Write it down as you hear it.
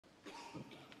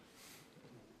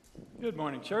Good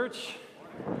morning, church.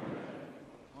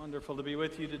 Wonderful to be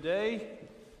with you today.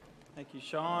 Thank you,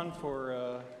 Sean,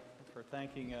 for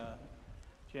thanking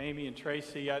Jamie and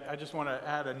Tracy. I just want to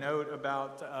add a note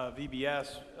about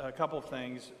VBS, a couple of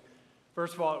things.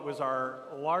 First of all, it was our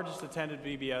largest attended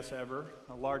VBS ever,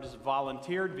 the largest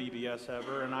volunteered VBS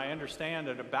ever, and I understand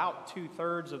that about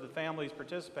 2/3 of the families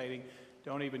participating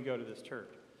don't even go to this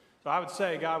church. So I would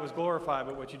say God was glorified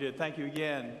by what you did. Thank you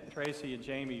again, Tracy and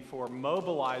Jamie, for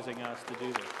mobilizing us to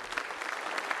do this.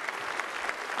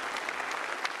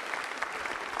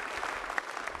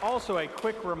 Also, a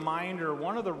quick reminder,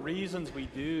 one of the reasons we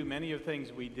do many of the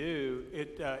things we do,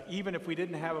 even if we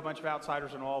didn't have a bunch of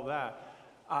outsiders and all of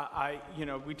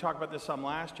that, we talked about this some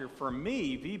last year. For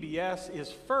me, VBS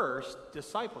is first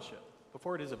discipleship,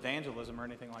 before it is evangelism or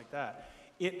anything like that.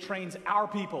 It trains our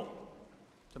people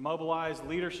to mobilize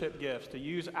leadership gifts, to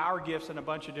use our gifts in a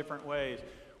bunch of different ways.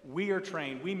 We are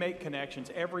trained. We make connections.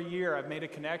 Every year I've made a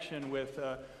connection with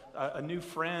a new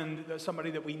friend, somebody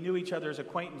that we knew each other as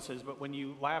acquaintances, but when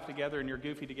you laugh together and you're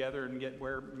goofy together and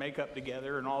wear makeup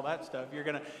together and all that stuff, you're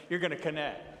gonna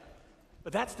connect.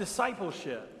 But that's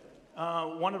discipleship.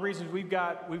 One of the reasons we've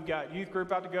got youth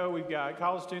group out to go, we've got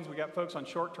college students, we've got folks on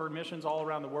short-term missions all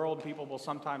around the world. People will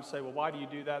sometimes say, well, why do you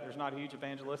do that? There's not a huge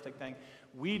evangelistic thing.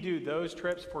 We do those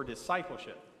trips for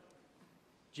discipleship.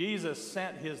 Jesus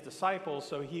sent his disciples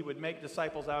so he would make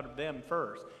disciples out of them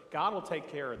first. God will take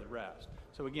care of the rest.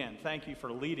 So again, thank you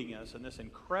for leading us in this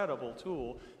incredible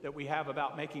tool that we have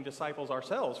about making disciples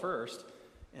ourselves first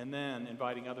and then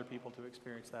inviting other people to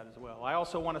experience that as well. I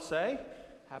also want to say,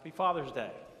 Happy Father's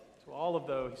Day to all of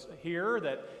those here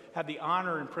that had the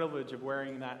honor and privilege of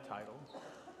wearing that title.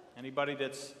 Anybody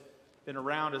that's been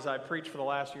around as I've preached for the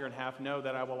last year and a half know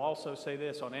that I will also say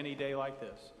this on any day like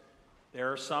this.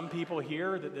 There are some people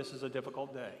here that this is a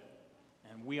difficult day,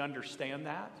 and we understand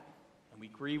that, and we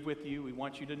grieve with you. We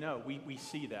want you to know we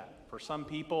see that. For some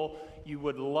people, you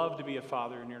would love to be a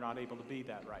father, and you're not able to be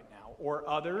that right now. Or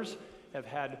others have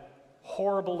had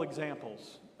horrible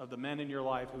examples of the men in your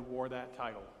life who wore that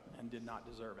title and did not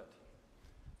deserve it.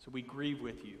 So we grieve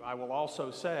with you. I will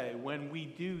also say, when we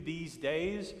do these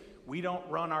days, we don't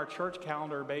run our church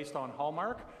calendar based on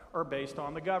Hallmark or based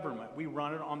on the government. We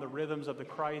run it on the rhythms of the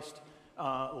Christ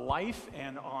life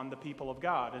and on the people of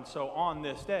God. And so on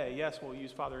this day, yes, we'll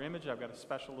use Father Image. I've got a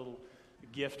special little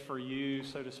gift for you,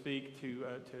 so to speak,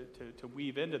 to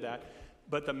weave into that.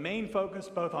 But the main focus,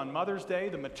 both on Mother's Day,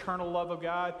 the maternal love of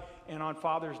God, and on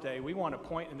Father's Day, we want to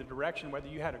point in the direction, whether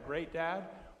you had a great dad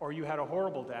or you had a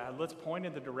horrible dad, let's point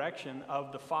in the direction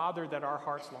of the Father that our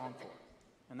hearts long for.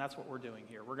 And that's what we're doing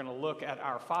here. We're going to look at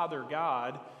our Father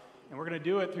God, and we're going to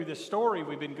do it through this story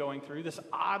we've been going through, this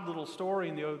odd little story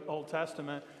in the Old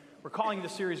Testament. We're calling the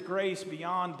series Grace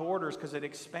Beyond Borders because it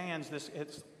expands this.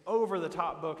 It's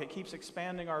over-the-top book. It keeps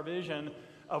expanding our vision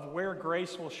of where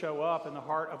grace will show up in the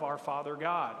heart of our Father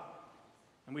God.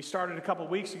 And we started a couple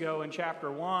weeks ago in chapter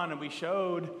 1, and we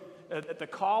showed that the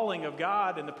calling of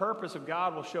God and the purpose of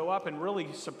God will show up in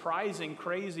really surprising,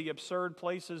 crazy, absurd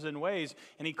places and ways.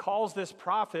 And he calls this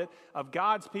prophet of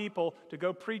God's people to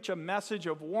go preach a message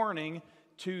of warning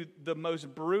to the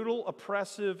most brutal,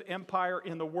 oppressive empire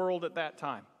in the world at that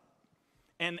time,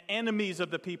 and enemies of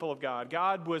the people of God.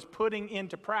 God was putting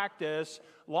into practice,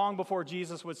 long before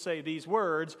Jesus would say these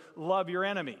words, love your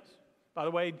enemies. By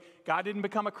the way, God didn't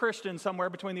become a Christian somewhere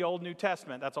between the Old and New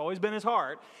Testament. That's always been his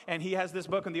heart. And he has this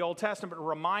book in the Old Testament to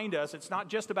remind us it's not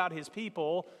just about his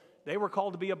people. They were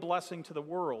called to be a blessing to the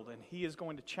world. And he is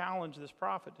going to challenge this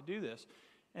prophet to do this.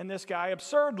 And this guy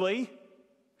absurdly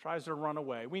tries to run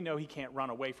away. We know he can't run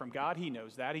away from God. He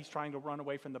knows that. He's trying to run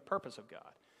away from the purpose of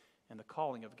God and the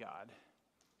calling of God.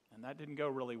 And that didn't go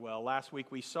really well. Last week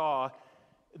we saw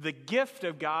the gift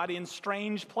of God in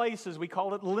strange places. We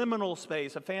call it liminal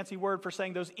space, a fancy word for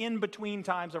saying those in-between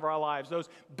times of our lives, those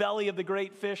belly of the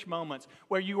great fish moments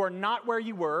where you are not where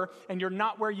you were and you're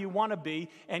not where you want to be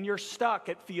and you're stuck,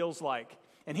 it feels like.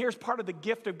 And here's part of the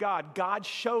gift of God. God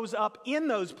shows up in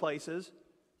those places,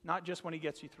 not just when he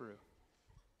gets you through.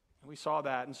 And we saw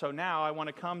that. And so now I want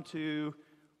to come to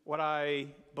what I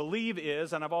believe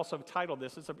is, and I've also titled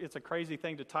this, it's a crazy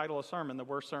thing to title a sermon, the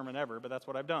worst sermon ever, but that's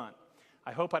what I've done.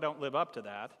 I hope I don't live up to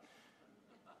that.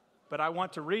 But I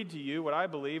want to read to you what I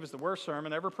believe is the worst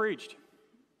sermon ever preached,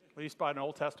 at least by an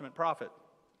Old Testament prophet.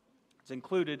 It's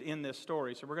included in this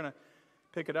story. So we're going to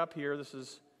pick it up here. This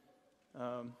is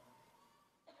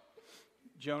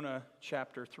Jonah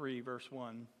chapter 3, verse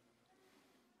 1.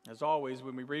 As always,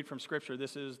 when we read from Scripture,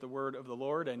 this is the word of the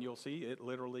Lord, and you'll see it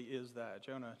literally is that.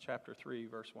 Jonah chapter 3,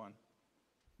 verse 1.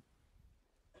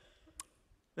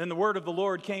 Then the word of the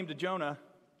Lord came to Jonah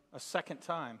a second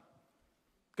time.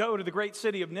 Go to the great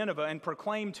city of Nineveh and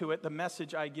proclaim to it the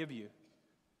message I give you."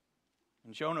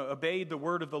 And Jonah obeyed the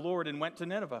word of the Lord and went to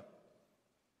Nineveh.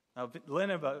 Now,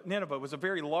 Nineveh was a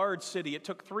very large city. It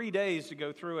took 3 days to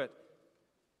go through it.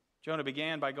 Jonah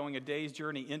began by going a day's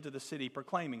journey into the city,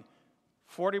 proclaiming,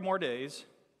 40 more days,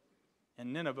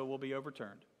 and Nineveh will be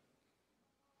overturned.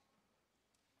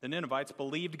 The Ninevites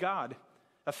believed God.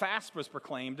 A fast was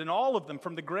proclaimed, and all of them,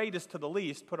 from the greatest to the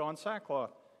least, put on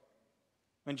sackcloth.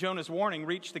 When Jonah's warning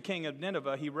reached the king of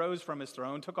Nineveh, he rose from his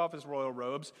throne, took off his royal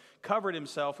robes, covered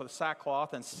himself with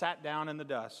sackcloth, and sat down in the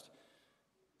dust.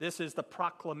 This is the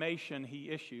proclamation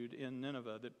he issued in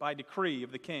Nineveh, that by decree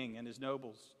of the king and his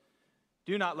nobles,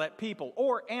 do not let people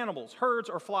or animals, herds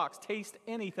or flocks taste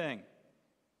anything.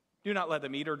 Do not let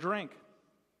them eat or drink,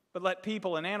 but let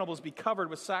people and animals be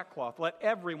covered with sackcloth. Let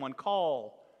everyone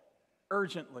call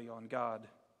urgently on God.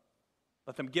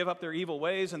 Let them give up their evil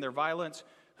ways and their violence.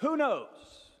 Who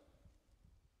knows?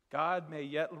 God may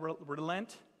yet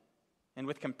relent and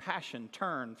with compassion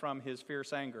turn from his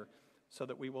fierce anger so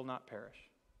that we will not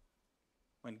perish.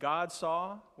 When God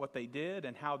saw what they did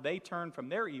and how they turned from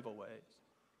their evil ways,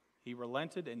 he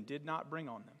relented and did not bring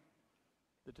on them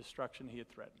the destruction he had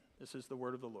threatened. This is the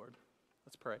word of the Lord.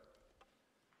 Let's pray.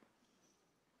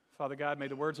 Father God, may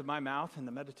the words of my mouth and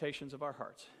the meditations of our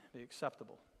hearts be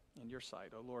acceptable in your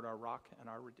sight, O Lord, our rock and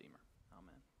our redeemer.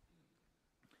 Amen.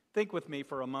 Think with me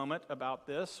for a moment about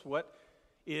this. What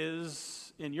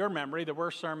is, in your memory, the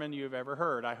worst sermon you've ever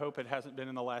heard? I hope it hasn't been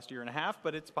in the last year and a half,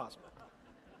 but it's possible.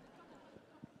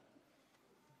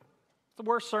 It's the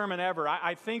worst sermon ever.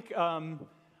 I think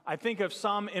of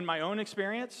some in my own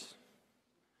experience,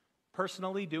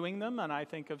 personally doing them, and I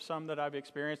think of some that I've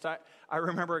experienced. I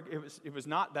remember it was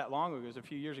not that long ago. It was a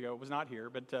few years ago. It was not here,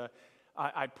 but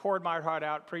I poured my heart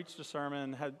out, preached a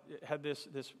sermon, had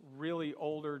this really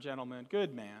older gentleman,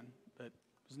 good man, but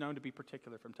was known to be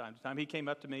particular from time to time. He came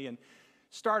up to me and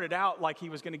started out like he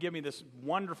was going to give me this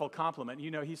wonderful compliment.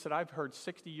 You know, he said, "I've heard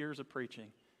 60 years of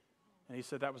preaching." And he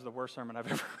said, "That was the worst sermon I've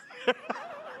ever heard."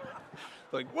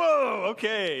 Like, whoa,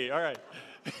 okay, all right.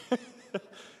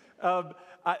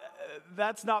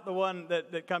 That's not the one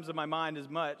that comes to my mind as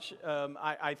much.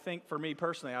 I think for me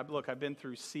personally, I've been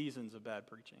through seasons of bad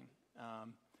preaching.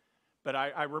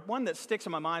 But one that sticks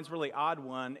in my mind is a really odd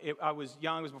one. I was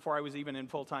young, it was before I was even in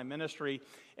full-time ministry,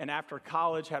 and after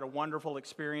college had a wonderful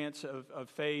experience of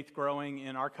faith growing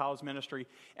in our college ministry,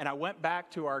 and I went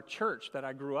back to our church that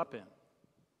I grew up in.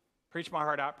 Preached my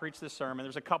heart out, preached this sermon.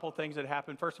 There's a couple things that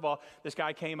happened. First of all, this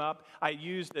guy came up. I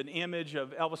used an image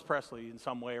of Elvis Presley in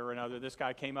some way or another. This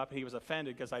guy came up. He was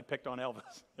offended because I'd picked on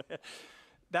Elvis.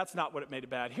 That's not what made it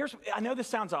bad. I know this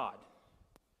sounds odd.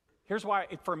 Here's why,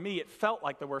 for me, it felt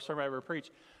like the worst sermon I ever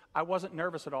preached. I wasn't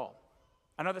nervous at all.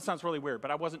 I know that sounds really weird, but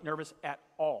I wasn't nervous at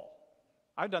all.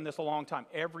 I've done this a long time.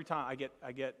 Every time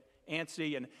I get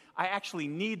antsy, and I actually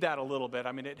need that a little bit.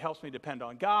 I mean, it helps me depend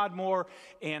on God more,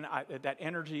 and that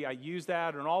energy, I use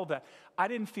that and all of that. I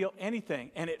didn't feel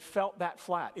anything, and it felt that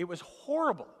flat. It was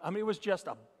horrible. I mean, it was just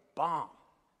a bomb.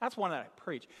 That's one that I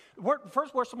preached.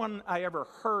 First worst one I ever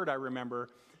heard, I remember,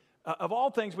 of all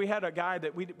things, we had a guy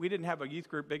that we didn't have a youth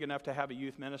group big enough to have a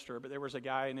youth minister, but there was a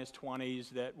guy in his 20s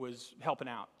that was helping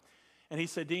out. And he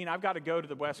said, "Dean, I've got to go to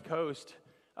the West Coast."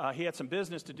 He had some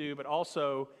business to do, but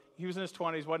also he was in his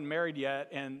 20s, wasn't married yet,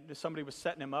 and somebody was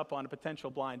setting him up on a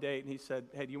potential blind date. And he said,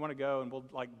 "Hey, do you want to go and we'll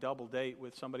like double date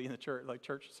with somebody in the church?" Like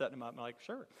church setting him up. And I'm like,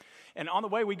 "Sure." And on the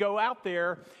way, we go out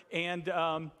there, and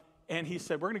he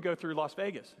said, "We're going to go through Las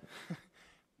Vegas."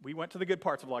 We went to the good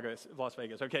parts of Las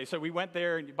Vegas. Okay, so we went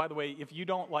there, and by the way, if you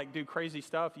don't like do crazy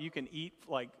stuff, you can eat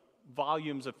like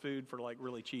volumes of food for like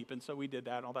really cheap. And so we did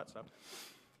that and all that stuff.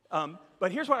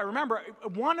 But here's what I remember.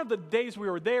 One of the days we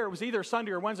were there, it was either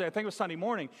Sunday or Wednesday, I think it was Sunday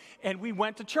morning, and we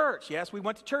went to church. Yes, we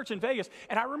went to church in Vegas.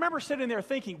 And I remember sitting there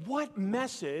thinking, what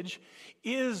message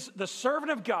is the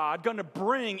servant of God going to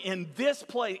bring in this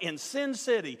place, in Sin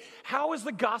City? How is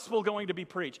the gospel going to be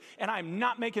preached? And I'm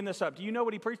not making this up. Do you know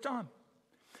what he preached on?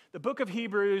 The book of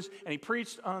Hebrews, and he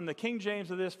preached on the King James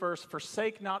of this verse,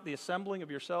 "Forsake not the assembling of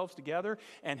yourselves together."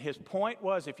 And his point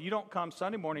was, if you don't come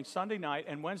Sunday morning, Sunday night,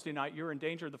 and Wednesday night, you're in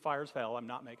danger of the fires of hell. I'm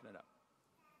not making it up.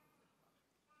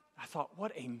 I thought,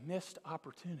 what a missed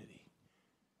opportunity.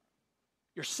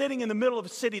 You're sitting in the middle of a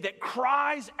city that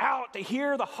cries out to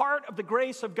hear the heart of the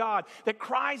grace of God, that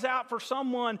cries out for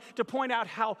someone to point out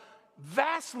how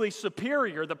vastly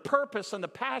superior the purpose and the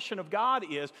passion of God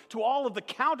is to all of the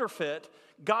counterfeit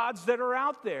gods that are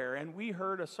out there. And we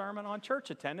heard a sermon on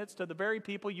church attendance to the very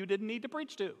people you didn't need to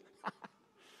preach to.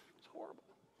 It's horrible.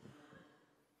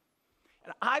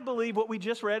 And I believe what we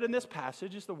just read in this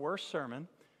passage is the worst sermon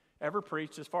ever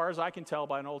preached, as far as I can tell,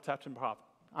 by an Old Testament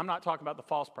I'm not talking about the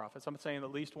false prophets. I'm saying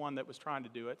at least one that was trying to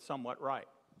do it somewhat right.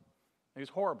 It was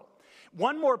horrible.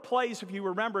 One more place, if you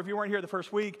remember, if you weren't here the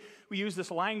first week, we used this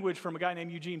language from a guy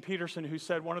named Eugene Peterson who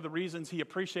said one of the reasons he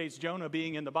appreciates Jonah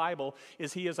being in the Bible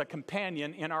is he is a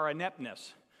companion in our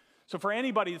ineptness. So for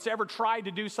anybody that's ever tried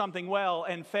to do something well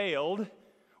and failed,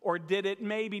 or did it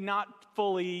maybe not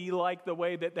fully like the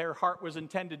way that their heart was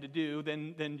intended to do,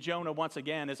 then Jonah, once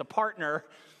again, is a partner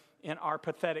in our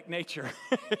pathetic nature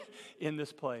in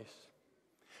this place.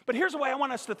 But here's the way I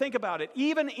want us to think about it.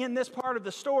 Even in this part of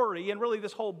the story, and really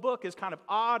this whole book is kind of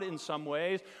odd in some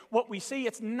ways, what we see,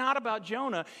 it's not about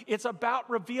Jonah. It's about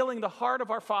revealing the heart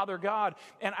of our Father God.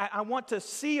 And I want to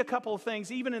see a couple of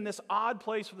things even in this odd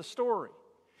place of the story.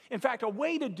 In fact, a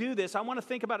way to do this, I want to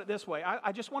think about it this way.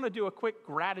 I just want to do a quick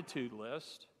gratitude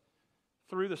list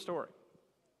through the story.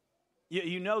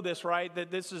 You know this, right? That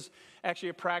this is actually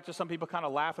a practice. Some people kind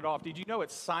of laugh it off. Did you know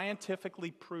it's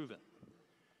scientifically proven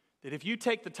that if you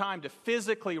take the time to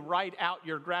physically write out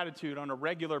your gratitude on a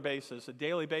regular basis, a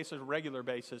daily basis, a regular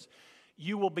basis,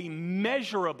 you will be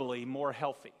measurably more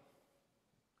healthy?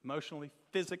 Emotionally,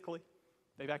 physically.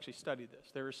 They've actually studied this.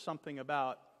 There is something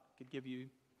about, I could give you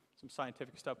some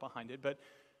scientific stuff behind it. But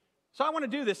so I want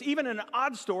to do this. Even in an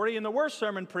odd story, in the worst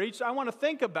sermon preached, I want to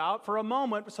think about for a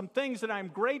moment some things that I'm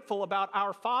grateful about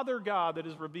our Father God that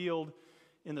is revealed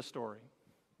in the story.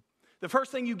 The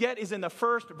first thing you get is in the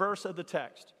first verse of the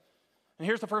text. And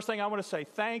here's the first thing I want to say.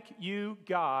 Thank you,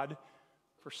 God,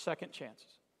 for second chances.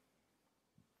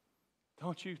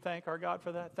 Don't you thank our God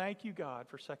for that? Thank you, God,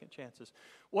 for second chances.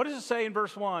 What does it say in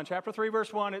verse 1? Chapter 3,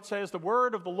 verse 1, it says, the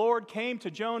word of the Lord came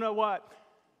to Jonah, what?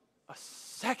 A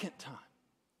second time.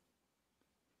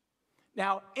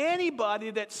 Now,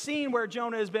 anybody that's seen where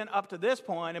Jonah has been up to this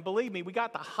point, and believe me, we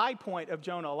got the high point of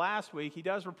Jonah last week. He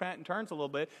does repent and turns a little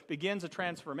bit, begins a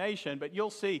transformation, but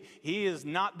you'll see he is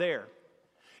not there.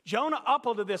 Jonah, up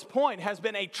to this point, has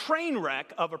been a train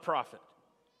wreck of a prophet.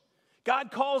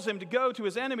 God calls him to go to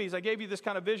his enemies. I gave you this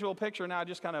kind of visual picture, now I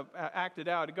just kind of acted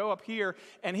out. To go up here,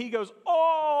 and he goes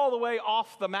all the way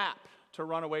off the map to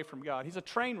run away from God. He's a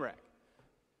train wreck.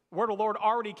 The word of the Lord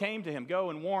already came to him.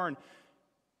 Go and warn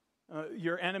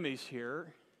your enemies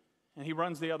here. And he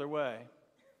runs the other way.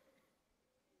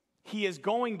 He is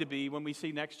going to be, when we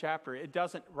see next chapter, it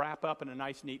doesn't wrap up in a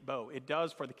nice, neat bow. It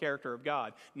does for the character of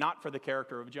God, not for the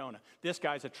character of Jonah. This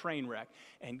guy's a train wreck.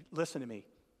 And listen to me.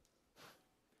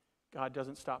 God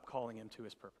doesn't stop calling him to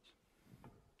his purpose.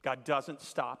 God doesn't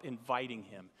stop inviting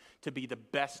him to be the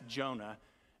best Jonah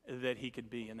that he could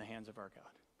be in the hands of our God.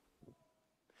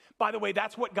 By the way,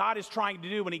 that's what God is trying to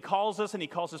do when he calls us and he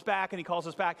calls us back and he calls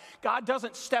us back. God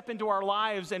doesn't step into our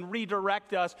lives and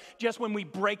redirect us just when we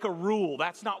break a rule.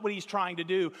 That's not what he's trying to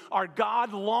do. Our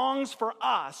God longs for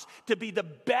us to be the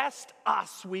best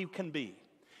us we can be.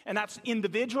 And that's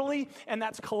individually and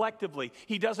that's collectively.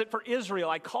 He does it for Israel.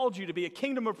 I called you to be a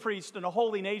kingdom of priests and a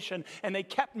holy nation, and they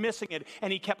kept missing it,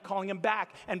 and he kept calling them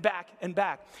back and back and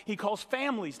back. He calls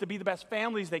families to be the best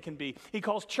families they can be. He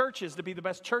calls churches to be the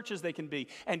best churches they can be.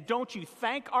 And don't you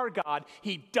thank our God,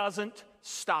 he doesn't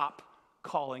stop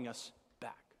calling us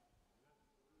back.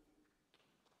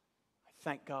 I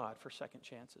thank God for second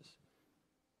chances.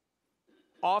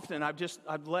 Often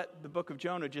I've let the book of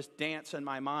Jonah just dance in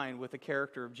my mind with the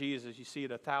character of Jesus. You see it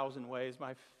 1,000 ways.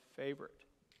 My favorite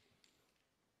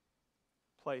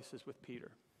place is with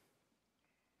Peter.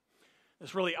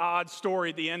 This really odd story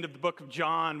at the end of the book of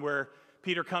John where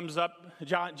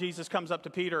Jesus comes up to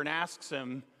Peter and asks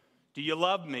him, do you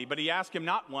love me? But he asked him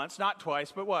not once, not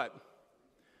twice, but what?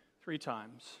 3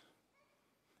 times.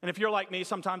 And if you're like me,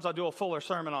 sometimes I'll do a fuller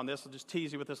sermon on this. I'll just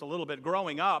tease you with this a little bit.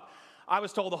 Growing up, I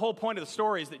was told the whole point of the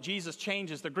story is that Jesus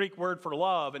changes the Greek word for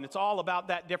love, and it's all about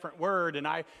that different word. And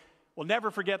I will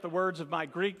never forget the words of my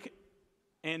Greek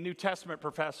and New Testament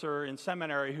professor in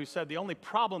seminary who said the only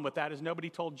problem with that is nobody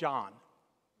told John.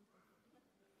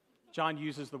 John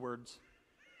uses the words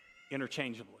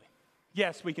interchangeably.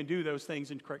 Yes, we can do those things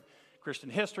in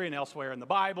Christian history and elsewhere in the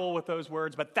Bible with those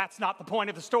words, but that's not the point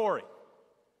of the story.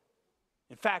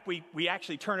 In fact, we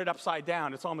actually turn it upside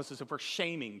down. It's almost as if we're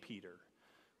shaming Peter.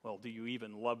 Well, do you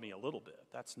even love me a little bit?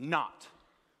 That's not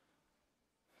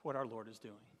what our Lord is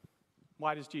doing.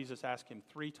 Why does Jesus ask him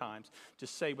 3 times to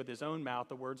say with his own mouth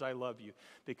the words, I love you?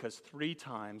 Because 3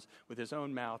 times with his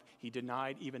own mouth, he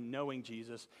denied even knowing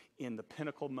Jesus in the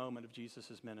pinnacle moment of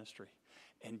Jesus' ministry.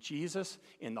 And Jesus,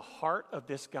 in the heart of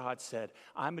this God, said,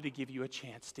 I'm going to give you a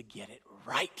chance to get it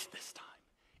right this time.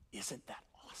 Isn't that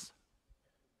awesome?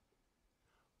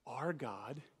 Our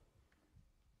God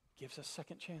gives us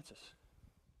second chances.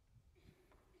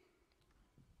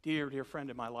 Dear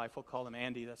friend in my life, we'll call him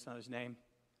Andy, that's not his name,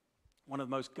 one of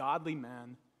the most godly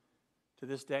men to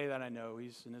this day that I know.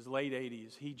 He's in his late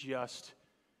 80s. He just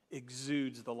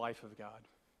exudes the life of God.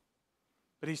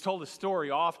 But he's told a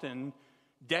story often.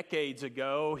 Decades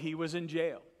ago, he was in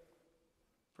jail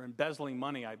for embezzling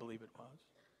money, I believe it was.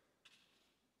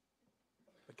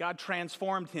 But God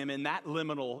transformed him in that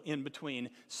liminal in-between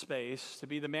space to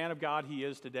be the man of God he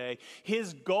is today.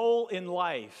 His goal in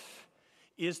life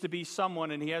is to be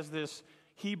someone, and he has this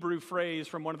Hebrew phrase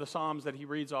from one of the Psalms that he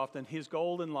reads often. His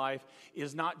goal in life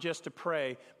is not just to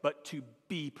pray, but to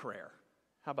be prayer.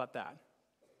 How about that?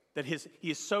 That he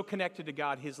is so connected to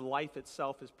God, his life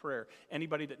itself is prayer.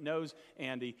 Anybody that knows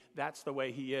Andy, that's the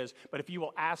way he is. But if you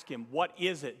will ask him, what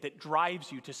is it that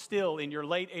drives you to still, in your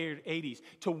late 80s,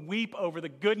 to weep over the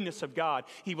goodness of God,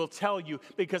 he will tell you,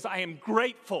 because I am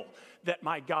grateful that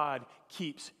my God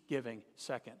keeps giving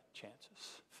second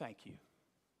chances. Thank you.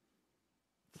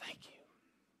 Thank you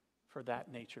for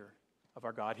that nature of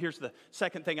our God. Here's the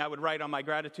second thing I would write on my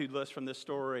gratitude list from this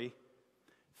story.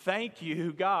 Thank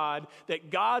you, God, that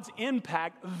God's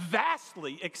impact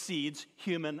vastly exceeds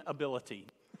human ability.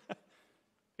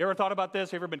 You ever thought about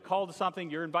this? You ever been called to something,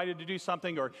 you're invited to do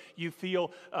something, or you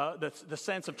feel the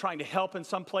sense of trying to help in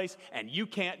some place and you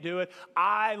can't do it?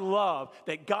 I love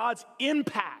that God's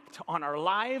impact on our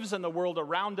lives and the world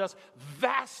around us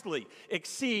vastly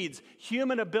exceeds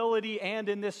human ability and,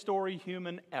 in this story,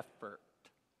 human effort.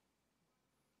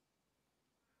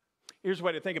 Here's a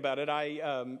way to think about it.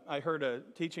 I heard a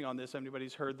teaching on this.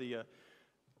 Anybody's heard the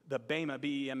BEMA,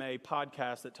 B-E-M-A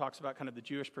podcast that talks about kind of the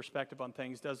Jewish perspective on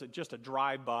things, does it just a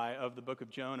drive-by of the book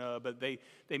of Jonah, but they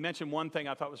mentioned one thing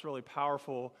I thought was really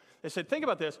powerful. They said, think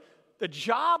about this. The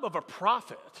job of a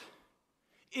prophet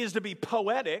is to be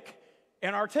poetic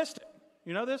and artistic.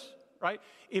 You know this, right?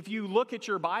 If you look at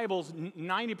your Bibles,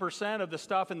 90% of the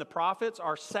stuff in the prophets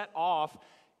are set off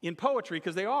in poetry,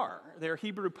 because they're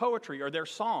Hebrew poetry, or they're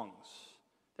songs.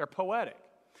 They're poetic.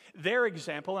 Their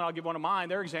example, and I'll give one of mine,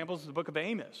 their example is the book of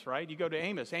Amos, right? You go to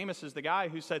Amos. Amos is the guy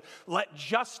who said, let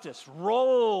justice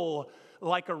roll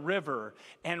like a river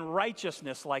and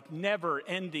righteousness like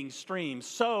never-ending streams.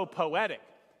 So poetic.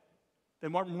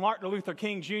 Then Martin Luther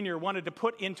King Jr. wanted to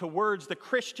put into words the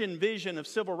Christian vision of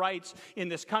civil rights in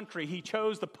this country. He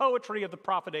chose the poetry of the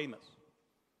prophet Amos.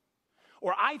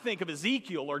 Or I think of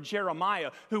Ezekiel or Jeremiah,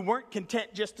 who weren't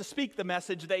content just to speak the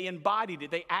message, they embodied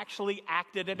it. They actually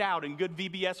acted it out in good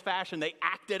VBS fashion. They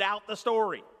acted out the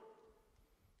story.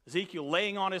 Ezekiel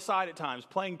laying on his side at times,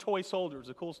 playing toy soldiers,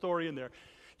 a cool story in there.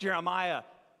 Jeremiah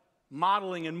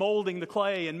modeling and molding the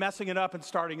clay and messing it up and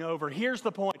starting over. Here's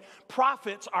the point.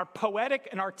 Prophets are poetic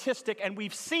and artistic, and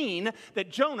we've seen that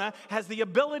Jonah has the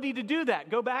ability to do that.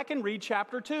 Go back and read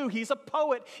chapter 2. He's a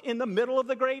poet in the middle of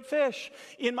the great fish.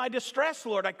 In my distress,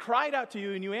 Lord, I cried out to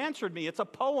you, and you answered me. It's a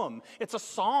poem. It's a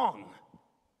song.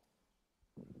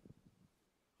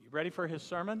 You ready for his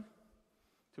sermon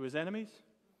to his enemies?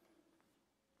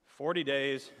 40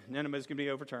 days, Nineveh's going to be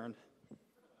overturned.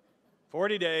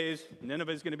 40 days,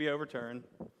 Nineveh is going to be overturned.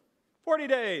 40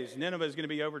 days, Nineveh is going to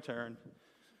be overturned.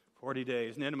 40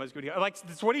 days, Nineveh is going to be... Like,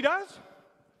 that's what he does?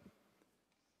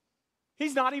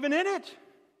 He's not even in it.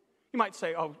 You might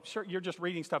say, oh, sure, you're just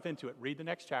reading stuff into it. Read the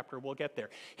next chapter, we'll get there.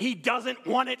 He doesn't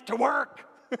want it to work.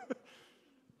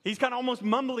 He's kind of almost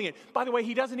mumbling it. By the way,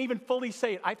 he doesn't even fully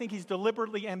say it. I think he's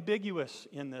deliberately ambiguous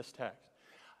in this text.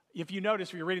 If you notice,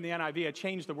 if you're reading the NIV, I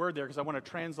changed the word there because I want to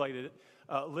translate it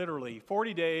literally.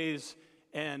 40 days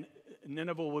and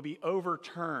Nineveh will be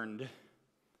overturned.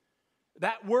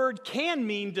 That word can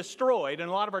mean destroyed, and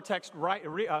a lot of our texts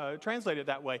translate it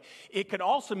that way. It could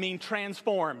also mean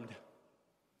transformed.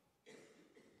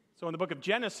 So in the book of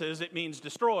Genesis, it means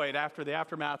destroyed after the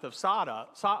aftermath of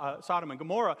Sodom and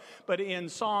Gomorrah. But in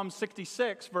Psalm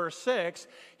 66, verse 6,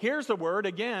 here's the word,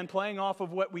 again, playing off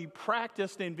of what we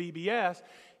practiced in VBS.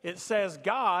 It says,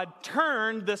 God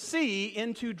turned the sea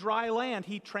into dry land.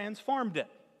 He transformed it.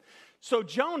 So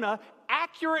Jonah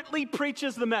accurately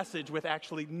preaches the message with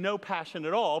actually no passion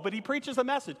at all, but he preaches the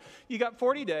message. You got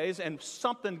 40 days and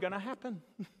something's going to happen.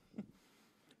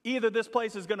 Either this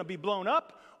place is going to be blown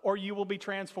up or you will be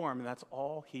transformed. And that's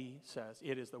all he says.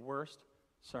 It is the worst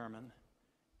sermon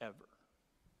ever.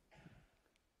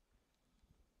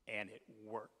 And it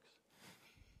works.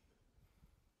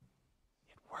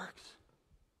 It works.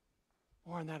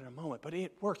 More on that in a moment, but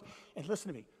it works. And listen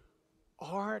to me.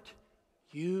 Aren't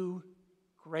you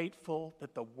grateful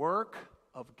that the work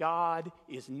of God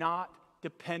is not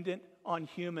dependent on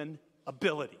human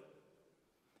ability?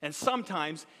 And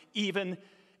sometimes even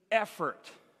effort.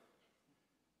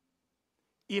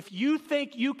 If you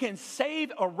think you can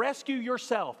save or rescue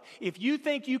yourself, if you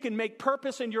think you can make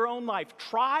purpose in your own life,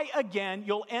 try again.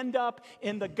 You'll end up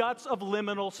in the guts of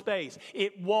liminal space.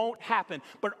 It won't happen.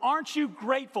 But aren't you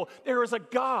grateful there is a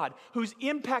God whose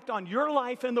impact on your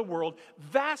life and the world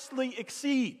vastly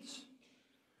exceeds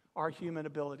our human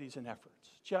abilities and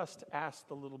efforts? Just ask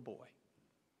the little boy.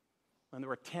 When there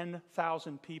were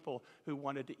 10,000 people who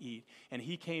wanted to eat, and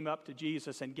he came up to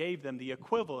Jesus and gave them the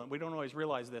equivalent, we don't always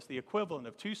realize this, the equivalent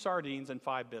of 2 sardines and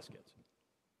 5 biscuits.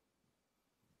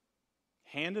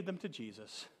 Handed them to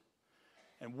Jesus.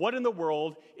 And what in the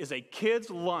world is a kid's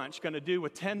lunch going to do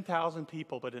with 10,000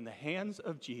 people? But in the hands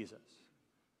of Jesus,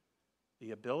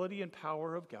 the ability and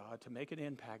power of God to make an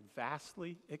impact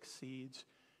vastly exceeds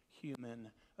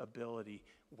human ability.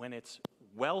 When it's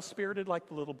well-spirited like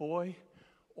the little boy,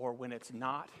 or when it's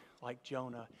not, like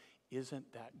Jonah,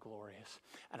 isn't that glorious?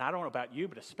 And I don't know about you,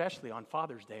 but especially on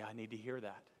Father's Day, I need to hear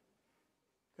that.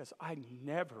 Because I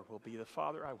never will be the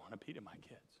father I want to be to my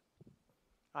kids.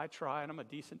 I try, and I'm a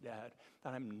decent dad,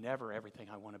 but I'm never everything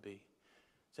I want to be.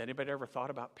 Has anybody ever thought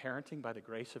about parenting by the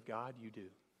grace of God? You do.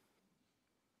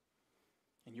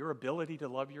 And your ability to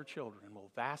love your children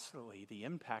will vastly, the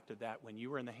impact of that when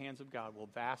you are in the hands of God will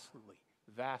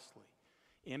vastly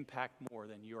impact more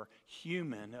than your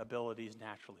human abilities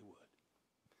naturally would.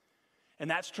 And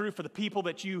that's true for the people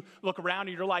that you look around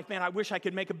in your life. Man, I wish I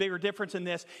could make a bigger difference in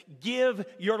this. Give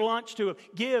your lunch to them.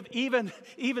 Give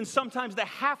even sometimes the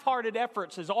half-hearted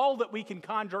efforts is all that we can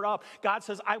conjure up. God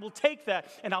says, I will take that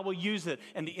and I will use it,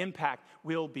 and the impact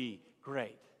will be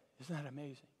great. Isn't that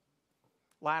amazing?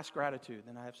 Last gratitude,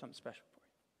 then I have something special for you.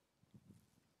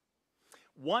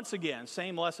 Once again,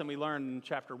 same lesson we learned in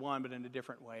chapter 1, but in a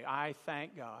different way. I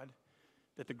thank God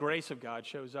that the grace of God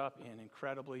shows up in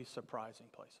incredibly surprising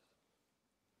places.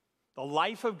 The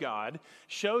life of God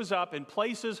shows up in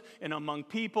places and among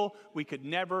people we could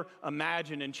never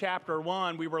imagine. In chapter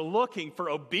 1, we were looking for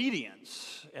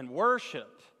obedience and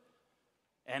worship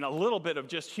and a little bit of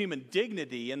just human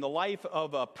dignity in the life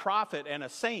of a prophet and a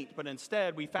saint, but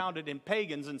instead we found it in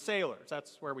pagans and sailors.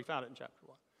 That's where we found it in chapter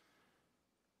 1.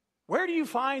 Where do you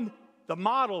find the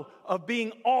model of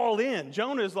being all in?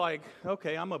 Jonah's like,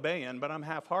 okay, I'm obeying, but I'm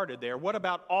half-hearted there. What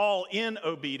about all-in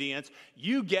obedience?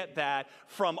 You get that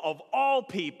from, of all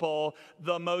people,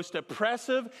 the most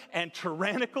oppressive and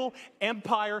tyrannical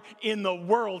empire in the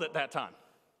world at that time.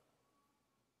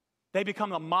 They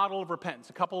become a model of repentance.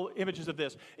 A couple images of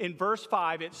this. In verse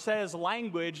 5, it says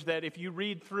language that if you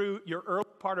read through your early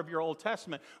part of your Old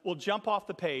Testament will jump off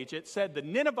the page. It said the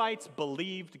Ninevites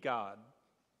believed God.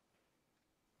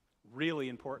 Really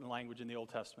important language in the Old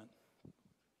Testament.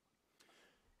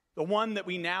 The one that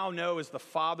we now know as the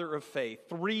father of faith.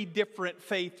 3 different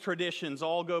faith traditions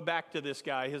all go back to this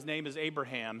guy. His name is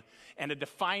Abraham. And a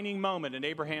defining moment in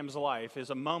Abraham's life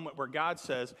is a moment where God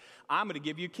says, I'm going to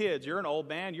give you kids. You're an old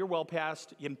man. You're well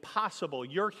past impossible.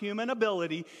 Your human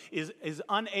ability is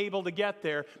unable to get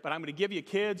there. But I'm going to give you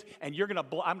kids, and I'm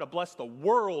going to bless the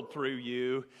world through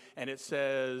you. And it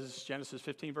says, Genesis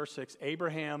 15, verse 6,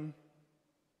 Abraham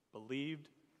believed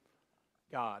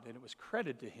God, and it was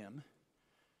credited to him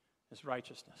as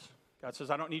righteousness. God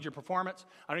says, I don't need your performance.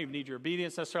 I don't even need your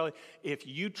obedience necessarily. If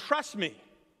you trust me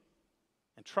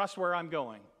and trust where I'm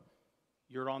going,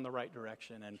 you're on the right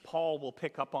direction. And Paul will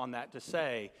pick up on that to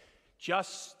say,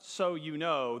 just so you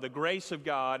know, the grace of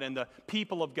God and the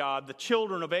people of God, the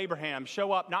children of Abraham,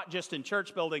 show up not just in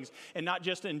church buildings and not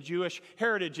just in Jewish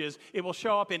heritages. It will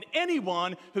show up in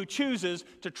anyone who chooses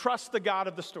to trust the God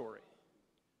of the story.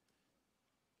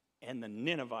 And the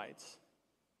Ninevites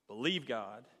believe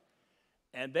God,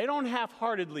 and they don't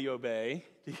half-heartedly obey.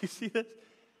 Do you see this?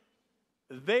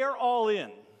 They are all in.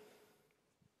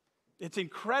 It's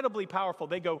incredibly powerful.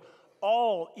 They go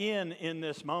all in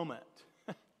this moment.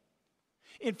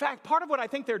 In fact, part of what I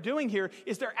think they're doing here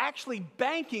is they're actually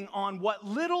banking on what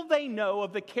little they know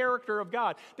of the character of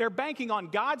God. They're banking on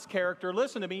God's character,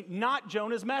 listen to me, not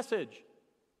Jonah's message.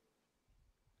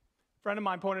 A friend of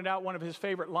mine pointed out one of his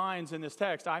favorite lines in this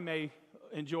text. I may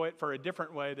enjoy it for a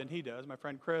different way than he does. My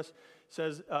friend Chris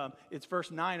says, it's verse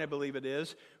 9, I believe it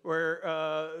is,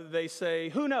 where they say,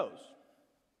 who knows?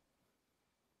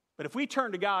 But if we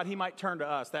turn to God, he might turn to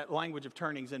us. That language of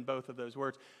turning's in both of those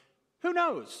words. Who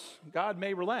knows? God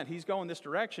may relent. He's going this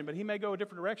direction, but he may go a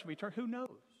different direction. We turn. Who knows?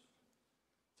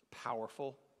 It's a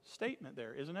powerful statement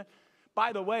there, isn't it?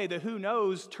 By the way, the who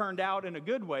knows turned out in a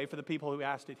good way for the people who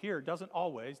asked it here. It doesn't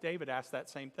always. David asked that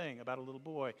same thing about a little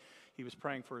boy. He was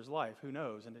praying for his life. Who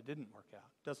knows? And it didn't work out.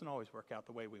 It doesn't always work out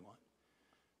the way we want.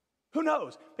 Who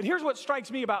knows? But here's what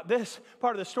strikes me about this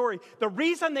part of the story. The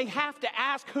reason they have to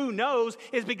ask who knows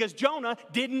is because Jonah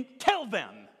didn't tell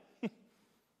them.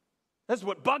 This is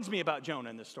what bugs me about Jonah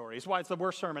in this story. It's why it's the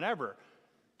worst sermon ever.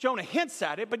 Jonah hints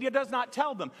at it, but he does not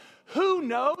tell them. Who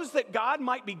knows that God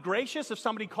might be gracious if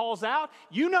somebody calls out?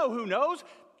 You know who knows.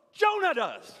 Jonah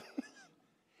does.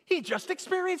 He just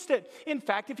experienced it. In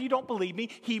fact, if you don't believe me,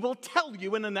 he will tell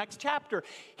you in the next chapter.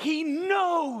 He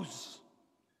knows.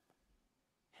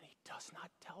 And he does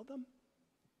not tell them.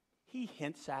 He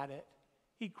hints at it.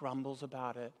 He grumbles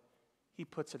about it. He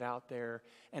puts it out there,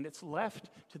 and it's left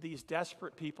to these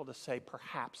desperate people to say,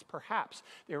 perhaps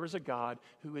there is a God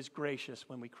who is gracious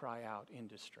when we cry out in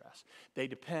distress. They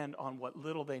depend on what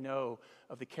little they know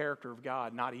of the character of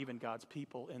God, not even God's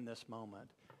people in this moment.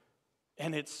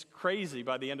 And it's crazy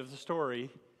by the end of the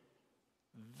story.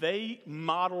 They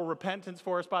model repentance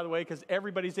for us, by the way, because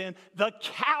everybody's in. The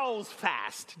cows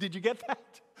fast. Did you get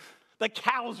that? The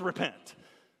cows repent.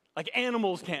 Like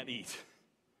animals can't eat.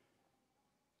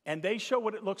 And they show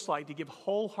what it looks like to give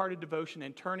wholehearted devotion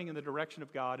and turning in the direction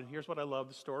of God. And here's what I love.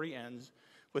 The story ends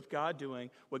with God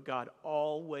doing what God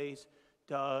always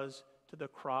does to the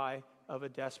cry of a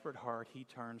desperate heart. He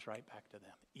turns right back to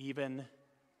them. Even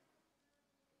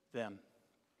them.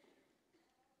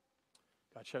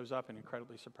 God shows up in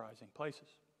incredibly surprising places.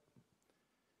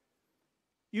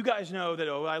 You guys know that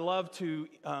I love to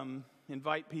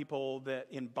invite people that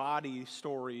embody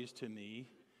stories to me.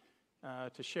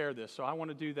 To share this. So I want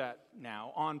to do that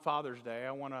now. On Father's Day,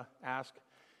 I want to ask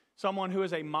someone who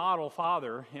is a model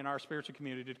father in our spiritual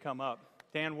community to come up.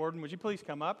 Dan Warden, would you please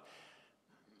come up?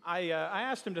 I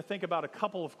asked him to think about a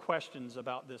couple of questions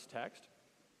about this text.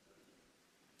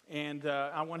 And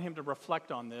I want him to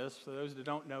reflect on this. For those that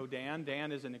don't know Dan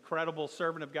is an incredible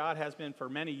servant of God, has been for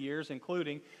many years,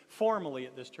 including formally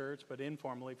at this church, but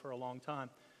informally for a long time.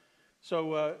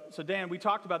 So Dan, we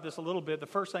talked about this a little bit. The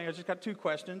first thing, I just got two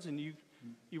questions, and you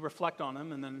reflect on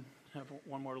them, and then have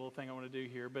one more little thing I want to do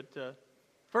here. But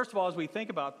first of all, as we think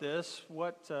about this,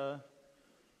 what are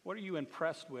you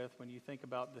impressed with when you think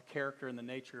about the character and the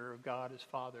nature of God as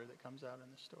Father that comes out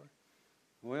in this story?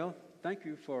 Well, thank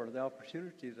you for the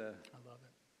opportunity to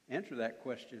answer that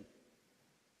question.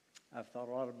 I've thought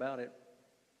a lot about it.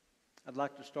 I'd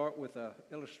like to start with an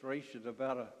illustration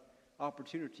about an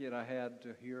opportunity that I had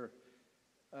to hear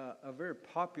a very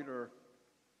popular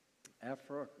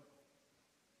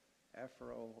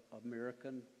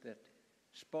Afro-American that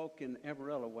spoke in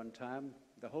Amarillo one time.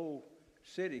 The whole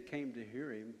city came to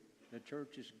hear him. The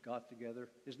churches got together.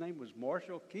 His name was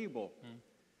Marshall Keeble.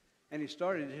 And he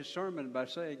started his sermon by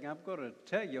saying, I'm going to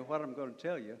tell you what I'm going to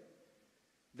tell you.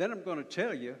 Then I'm going to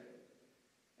tell you.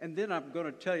 And then I'm going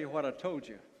to tell you what I told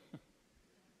you.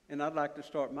 And I'd like to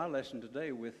start my lesson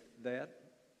today with that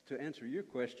to answer your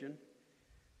question.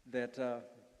 That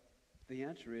the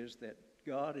answer is that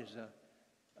God is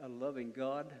a loving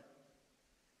God,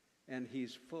 and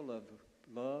He's full of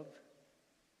love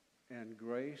and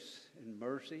grace and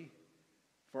mercy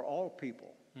for all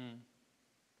people.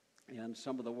 And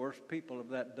some of the worst people of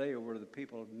that day were the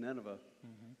people of Nineveh.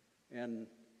 And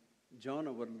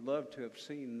Jonah would love to have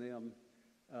seen them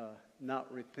not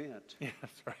repent. Yeah,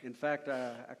 that's right. In fact,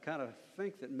 I kind of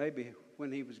think that maybe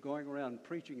when he was going around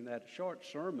preaching that short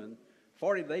sermon,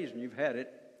 40 days and you've had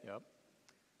it, Yep.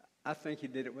 I think he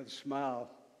did it with a smile.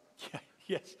 Yeah,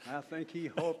 yes. I think he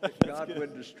hoped that God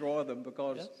would destroy them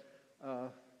because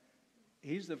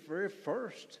he's the very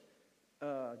first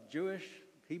Jewish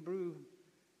Hebrew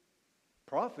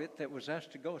prophet that was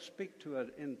asked to go speak to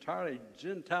an entirely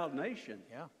Gentile nation.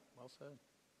 Yeah, well said.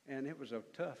 And it was a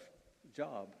tough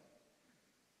job.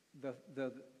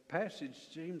 The passage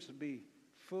seems to be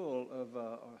full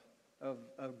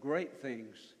of great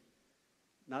things.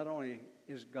 Not only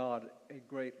is God a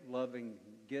great, loving,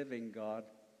 giving God,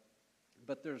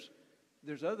 but there's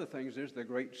other things. There's the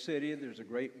great city, there's a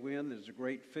great wind, there's a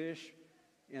great fish.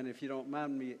 And if you don't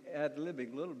mind me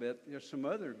ad-libbing a little bit, there's some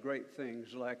other great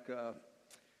things like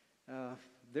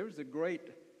there's a great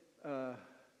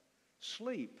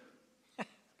sleep.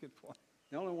 Good point.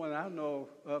 The only one I know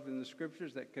of in the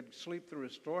scriptures that could sleep through a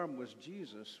storm was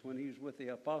Jesus when he was with the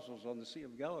apostles on the Sea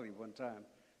of Galilee one time,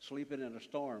 sleeping in a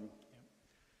storm. Yep.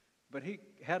 But he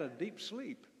had a deep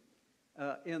sleep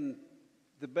in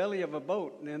the belly of a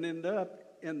boat and then ended up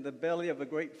in the belly of a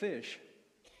great fish.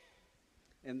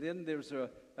 And then there's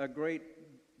a great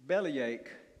bellyache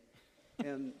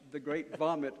and the great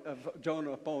vomit of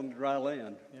Jonah upon the dry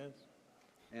land. Yes.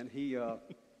 And he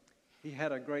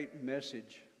had a great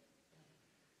message.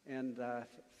 And I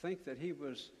think that he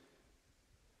was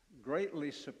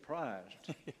greatly surprised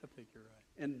I think you're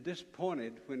right. and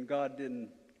disappointed when God didn't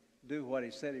do what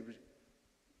he said he was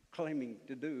claiming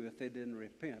to do if they didn't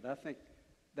repent. I think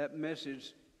that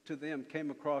message to them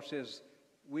came across as,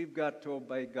 we've got to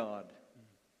obey God.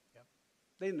 Yep.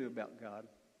 They knew about God.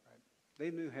 Right.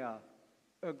 They knew how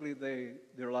ugly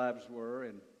their lives were,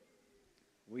 and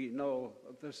we know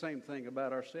the same thing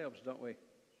about ourselves, don't we?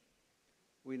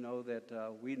 We know that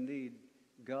we need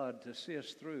God to see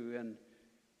us through. And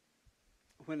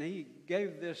when he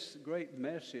gave this great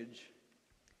message,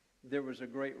 there was a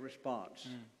great response.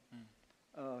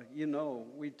 You know,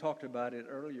 we talked about it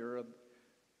earlier.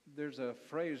 There's a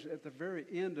phrase at the very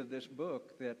end of this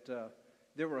book that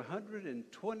there were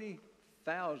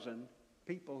 120,000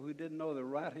 people who didn't know the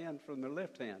right hand from the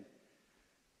left hand.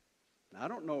 Now, I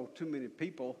don't know too many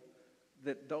people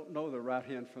that don't know the right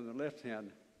hand from the left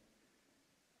hand,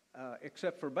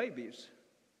 except for babies,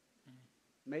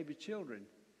 maybe children.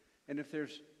 And if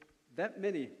there's that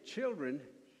many children,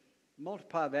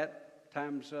 multiply that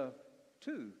times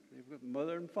two. They've got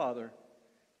mother and father.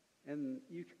 And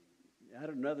you add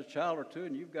another child or two,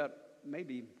 and you've got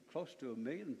maybe close to 1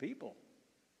 million people.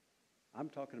 I'm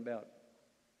talking about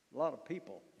a lot of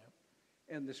people.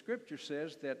 Yep. And the scripture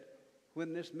says that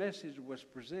when this message was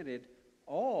presented,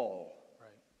 all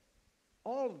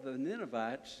of the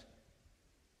Ninevites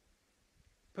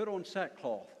put on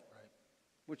sackcloth,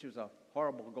 which is a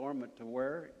horrible garment to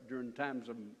wear during times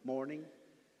of mourning,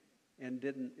 and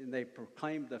they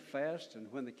proclaimed the fast.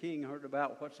 And when the king heard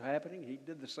about what's happening, he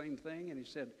did the same thing, and he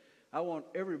said, I want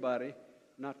everybody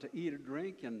not to eat or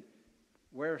drink and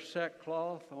wear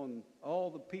sackcloth on all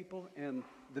the people and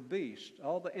the beast,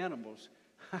 all the animals.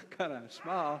 I kind of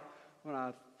smiled when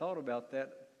I thought about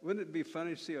that. Wouldn't it be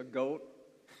funny to see a goat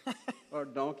or a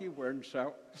donkey wearing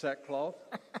sackcloth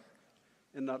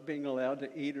and not being allowed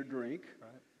to eat or drink?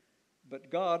 Right.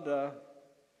 But God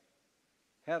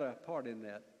had a part in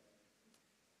that.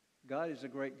 God is a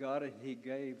great God, and he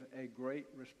gave a great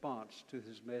response to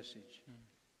his message.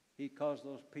 He caused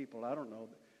those people, I don't know,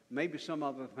 maybe some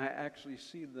of them actually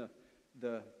see the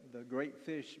great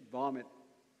fish vomit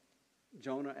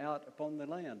Jonah out upon the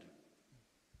land.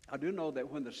 I do know that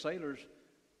when the sailors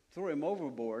threw him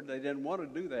overboard, they didn't want to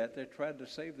do that. They tried to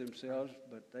save themselves,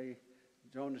 but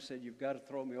Jonah said, you've got to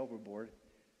throw me overboard.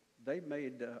 They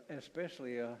made,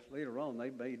 especially later on, they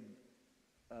made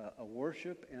a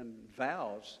worship and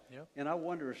vows. Yep. And I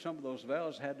wonder if some of those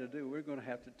vows had to do, we're going to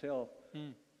have to tell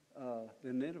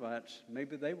the Ninevites,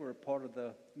 maybe they were a part of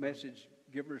the message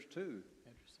givers too.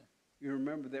 Interesting. You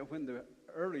remember that when the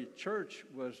early church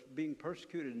was being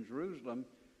persecuted in Jerusalem,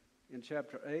 in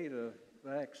chapter 8 of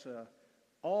Acts,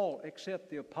 all except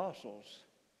the apostles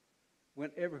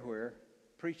went everywhere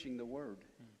preaching the word.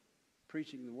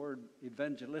 Preaching the word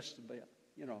evangelistically,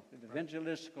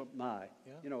 evangelistical.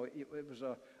 Yeah. It was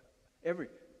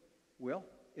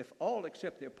if all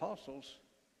except the apostles,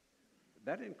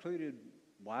 that included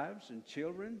wives and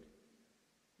children.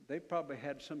 They probably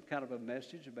had some kind of a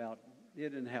message about, they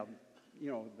didn't have,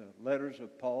 the letters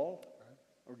of Paul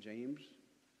or James,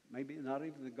 maybe not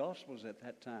even the Gospels at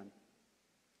that time.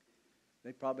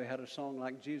 They probably had a song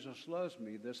like Jesus loves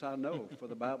me, this I know, for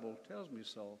the Bible tells me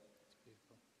so.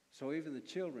 So even the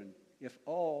children, if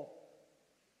all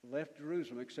left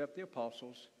Jerusalem except the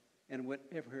apostles and went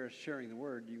everywhere sharing the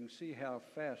word, you can see how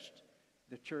fast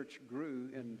the church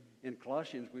grew. And in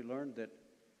Colossians we learned that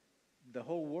the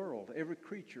whole world, every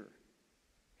creature,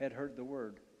 had heard the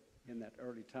word in that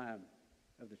early time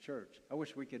of the church. I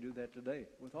wish we could do that today.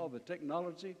 With all the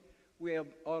technology, we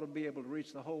ought to be able to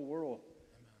reach the whole world.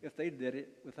 Amen. If they did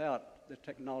it without the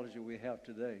technology we have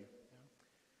today. Yeah.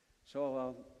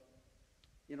 So,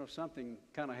 something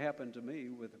kind of happened to me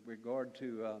with regard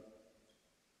to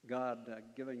God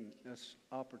giving us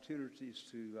opportunities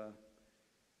to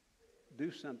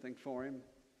do something for him.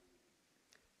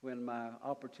 When my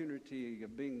opportunity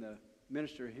of being the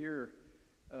minister here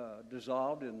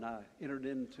dissolved and I entered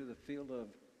into the field of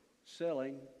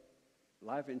selling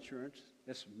life insurance.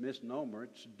 It's a misnomer.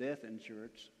 It's death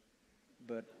insurance.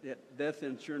 But death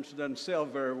insurance doesn't sell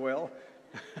very well.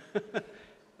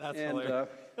 That's hilarious.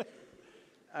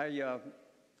 I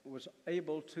was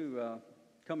able to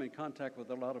come in contact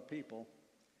with a lot of people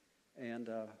and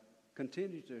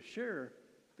continue to share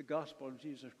the gospel of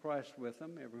Jesus Christ with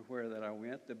them everywhere that I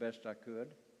went, the best I could.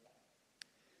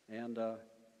 And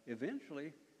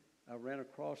eventually, I ran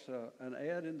across an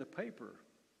ad in the paper,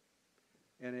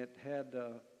 and it had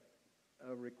a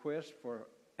request for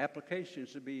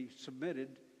applications to be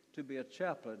submitted to be a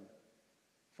chaplain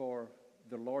for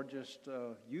the largest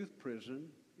youth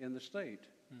prison in the state.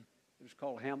 It was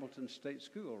called Hamilton State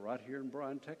School right here in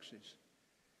Bryan, Texas.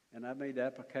 And I made the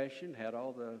application, had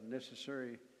all the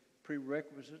necessary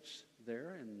prerequisites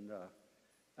there, and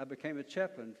I became a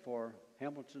chaplain for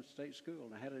Hamilton State School.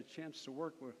 And I had a chance to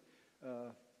work with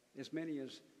as many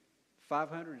as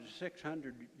 500 to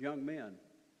 600 young men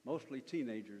mostly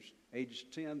teenagers,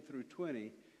 aged 10 through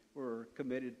 20, were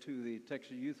committed to the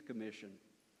Texas Youth Commission.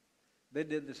 They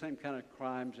did the same kind of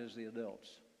crimes as the adults,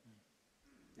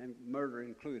 and murder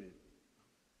included.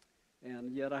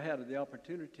 And yet I had the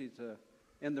opportunity to,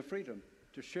 and the freedom,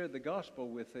 to share the gospel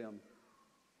with them,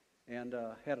 and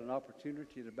had an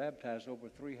opportunity to baptize over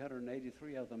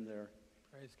 383 of them there.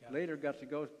 Praise God. Later got to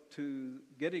go to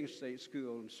Giddings State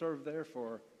School and serve there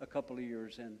for a couple of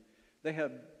years, and they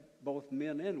had both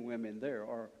men and women there,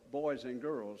 or boys and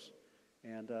girls,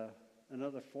 and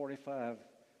another 45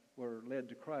 were led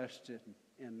to Christ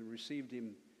and received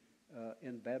him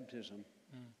in baptism.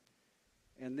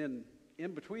 And then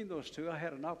in between those two, I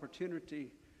had an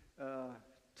opportunity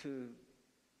to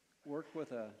work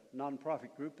with a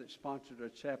nonprofit group that sponsored a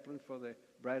chaplain for the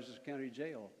Brazos County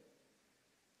Jail.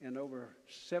 And over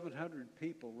 700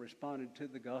 people responded to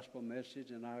the gospel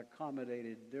message, and I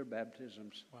accommodated their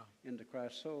baptisms into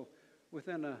Christ. So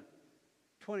within a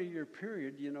 20-year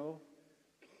period, you know,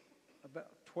 about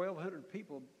 1,200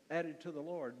 people added to the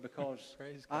Lord because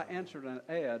I answered an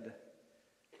ad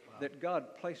that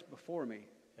God placed before me.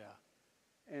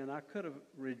 Yeah. And I could have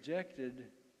rejected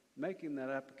making that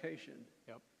application.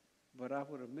 Yep. But I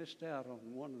would have missed out on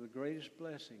one of the greatest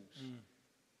blessings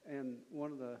and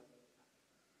one of the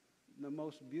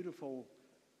most beautiful,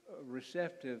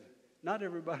 receptive. Not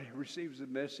everybody receives the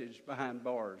message behind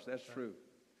bars, that's true.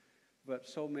 But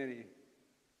so many,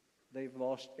 they've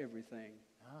lost everything.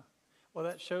 Well,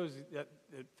 that shows that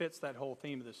it fits that whole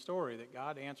theme of the story, that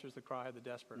God answers the cry of the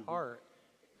desperate heart,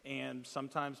 and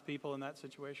sometimes people in that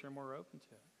situation are more open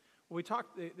to it. Well, we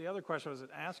talked, the other question I was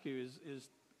going to ask you is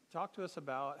talk to us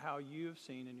about how you've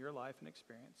seen in your life and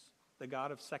experience the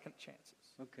God of second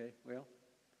chances. Okay, well,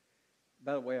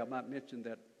 by the way, I might mention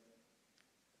that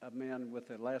a man with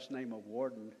the last name of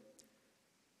Warden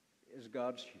is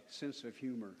God's sense of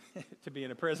humor. To be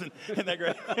in a prison, isn't that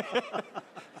great?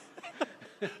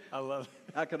 I love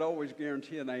it. I could always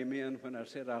guarantee an amen when I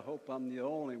said, I hope I'm the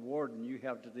only warden you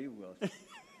have to deal with.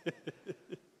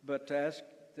 But to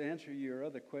answer your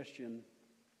other question,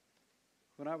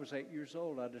 when I was 8 years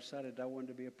old, I decided I wanted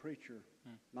to be a preacher.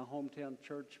 My hometown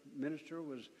church minister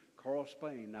was Carl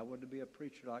Spain. I wanted to be a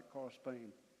preacher like Carl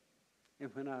Spain.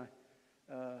 And when I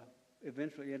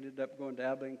eventually ended up going to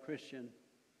Abilene Christian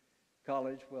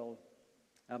College, well,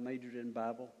 I majored in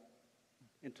Bible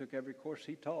and took every course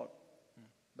he taught.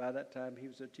 By that time, he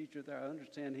was a teacher there. I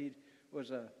understand he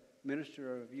was a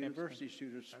minister of university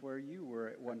students where you were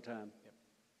at one time. Yep.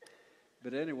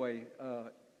 But anyway,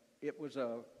 it was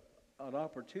an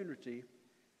opportunity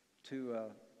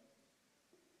to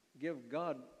give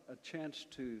God a chance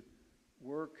to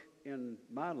work in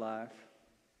my life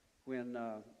when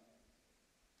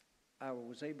I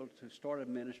was able to start a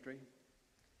ministry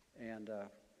and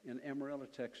in Amarillo,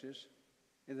 Texas.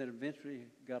 And then eventually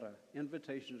got an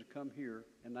invitation to come here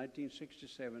in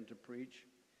 1967 to preach.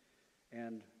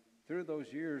 And through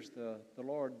those years, the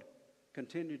Lord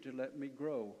continued to let me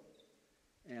grow.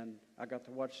 And I got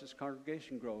to watch this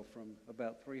congregation grow from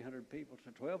about 300 people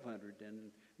to 1,200.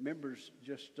 And members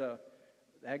just,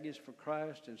 Aggies for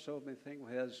Christ and so many things.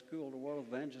 We had a school to world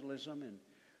evangelism. And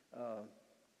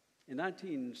in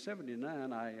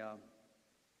 1979, I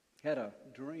had a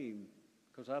dream,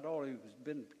 because I'd always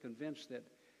been convinced that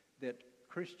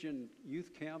Christian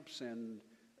youth camps, and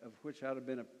of which I'd have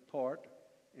been a part,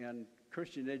 and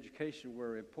Christian education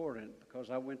were important,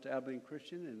 because I went to Abilene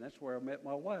Christian, and that's where I met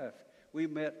my wife. We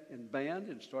met in band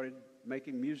and started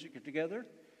making music together.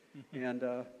 And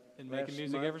been making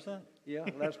music ever since? Yeah,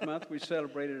 last month we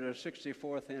celebrated our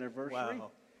 64th anniversary.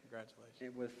 Wow,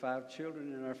 congratulations. With 5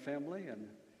 children in our family, and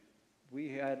we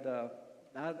had,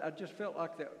 I just felt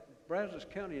like that Brazos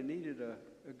County needed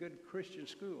a good Christian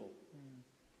school.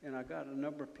 And I got a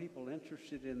number of people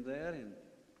interested in that, and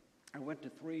I went to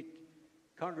 3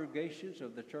 congregations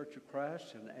of the Church of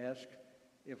Christ and asked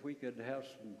if we could have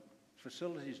some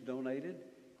facilities donated,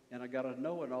 and I got a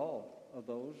no in all of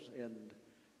those, and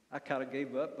I kind of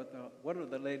gave up, but one of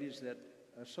the ladies that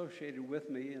associated with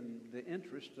me in the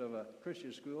interest of a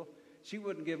Christian school, she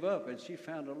wouldn't give up, and she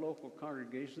found a local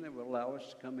congregation that would allow us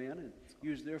to come in and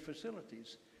use their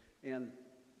facilities. And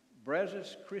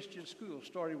Brazos Christian School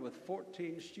started with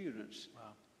 14 students,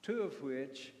 2 of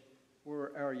which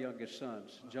were our youngest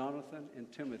sons, Jonathan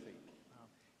and Timothy.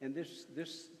 And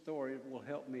this story will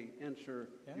help me answer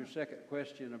your second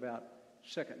question about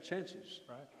second chances.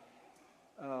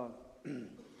 Right.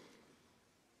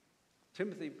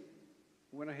 Timothy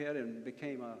went ahead and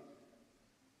became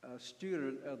a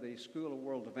student of the School of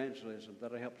World Evangelism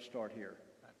that I helped start here.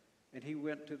 Right. And he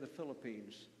went to the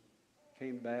Philippines,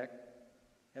 came back,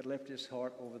 had left his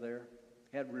heart over there,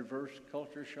 had reverse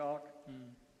culture shock.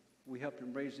 We helped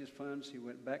him raise his funds. He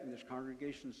went back in this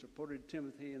congregation, supported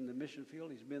Timothy in the mission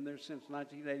field. He's been there since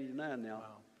 1989 now.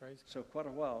 Wow, praise God. So quite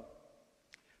a while.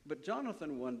 But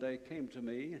Jonathan one day came to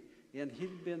me, and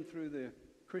he'd been through the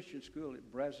Christian school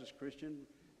at Brazos Christian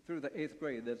through the 8th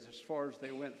grade. That's as far as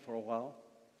they went for a while.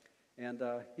 And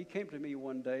he came to me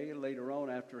one day later on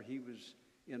after he was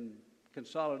in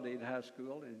Consolidated High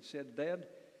School, and he said, "Dad,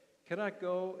 can I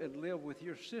go and live with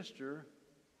your sister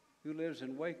who lives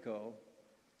in Waco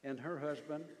and her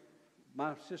husband?"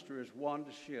 My sister is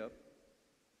Wanda Ship,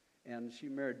 and she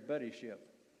married Buddy Ship.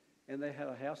 And they had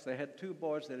a house. They had 2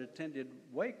 boys that attended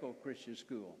Waco Christian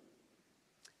School.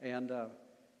 And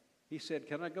he said,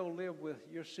 "Can I go live with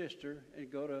your sister and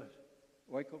go to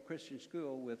Waco Christian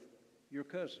School with your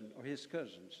cousin or his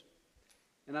cousins?"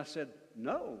 And I said,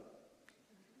 "No,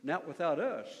 not without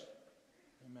us."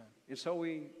 Amen. And so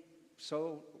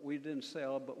we didn't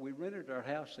sell, but we rented our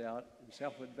house out in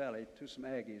Southwood Valley to some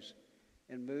Aggies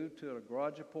and moved to a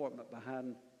garage apartment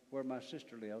behind where my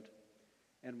sister lived.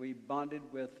 And we bonded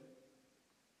with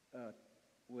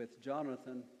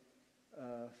Jonathan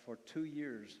for 2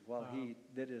 years while he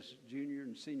did his junior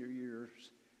and senior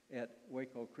years at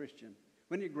Waco Christian.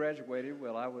 When he graduated,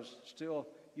 well, I was still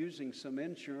using some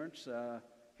insurance,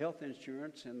 health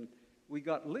insurance, and we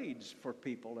got leads for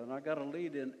people. And I got a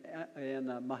lead in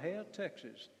Mahia,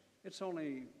 Texas. It's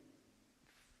only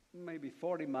maybe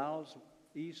 40 miles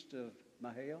east of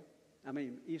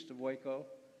east of Waco.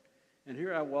 And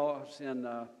here I was in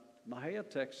Mahia,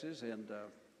 Texas, and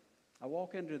I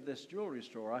walk into this jewelry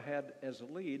store. I had as a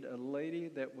lead a lady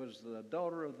that was the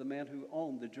daughter of the man who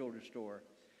owned the jewelry store.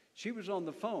 She was on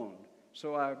the phone,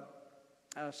 so I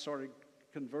started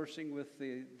conversing with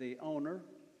the owner.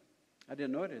 I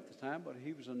didn't know it at the time, but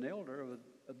he was an elder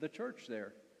of the church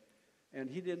there. And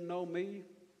he didn't know me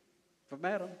from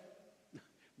Adam,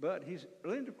 but he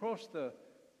leaned across the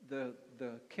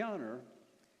counter,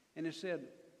 and he said,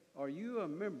 "Are you a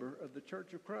member of the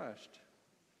Church of Christ?"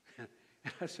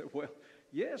 And I said, "Well,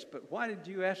 yes, but why did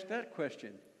you ask that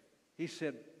question?" He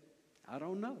said, "I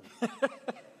don't know."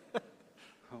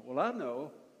 Well, I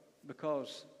know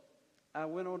because I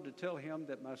went on to tell him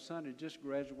that my son had just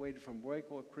graduated from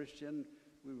Waco Christian.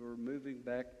 We were moving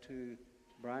back to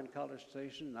Bryan College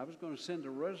Station, and I was going to send a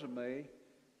resume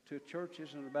to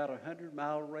churches in about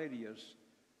 100-mile radius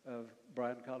of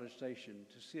Bryan College Station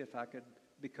to see if I could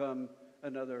become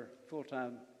another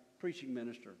full-time preaching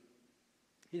minister.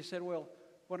 He said, "Well,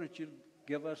 why don't you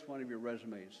give us one of your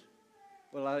resumes?"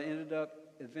 Well, I ended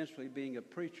up eventually being a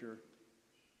preacher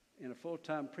in a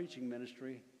full-time preaching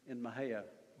ministry in Mahia.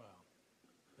 Wow.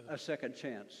 A second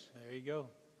chance. There you go.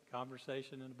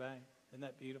 Conversation in a bang. Isn't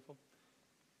that beautiful?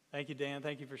 Thank you, Dan.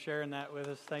 Thank you for sharing that with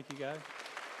us. Thank you, guys.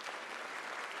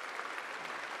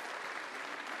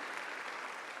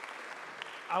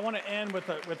 I want to end with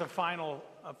a final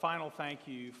thank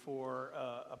you for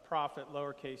a prophet,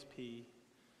 lowercase p,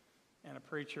 and a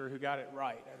preacher who got it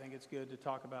right. I think it's good to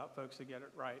talk about folks that get it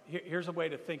right. Here's a way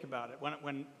to think about it.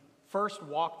 When first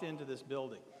walked into this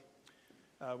building,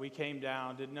 we came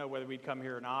down, didn't know whether we'd come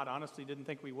here or not. Honestly, didn't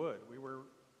think we would. We were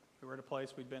at a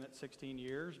place we'd been at 16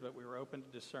 years, but we were open to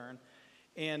discern.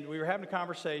 And we were having a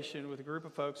conversation with a group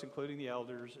of folks, including the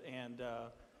elders, and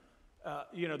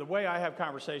the way I have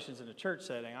conversations in a church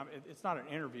setting, it's not an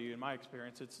interview in my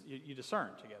experience. It's you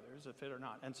discern together, is it fit or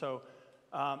not. And so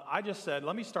I just said,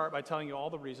 let me start by telling you all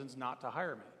the reasons not to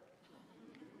hire me.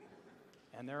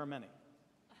 And there are many.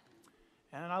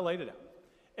 And I laid it out.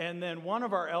 And then one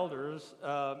of our elders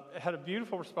had a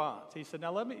beautiful response. He said,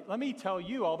 now let me tell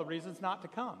you all the reasons not to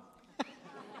come.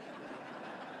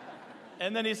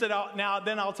 And then he said,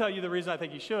 I'll tell you the reason I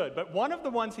think you should. But one of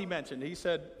the ones he mentioned, he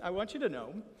said, I want you to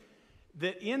know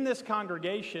that in this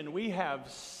congregation, we have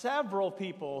several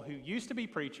people who used to be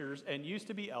preachers and used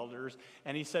to be elders.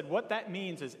 And he said, what that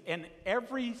means is, and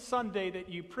every Sunday that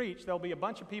you preach, there'll be a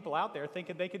bunch of people out there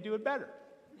thinking they could do it better.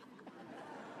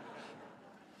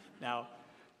 Now,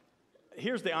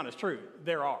 here's the honest truth.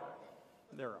 There are,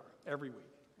 every week.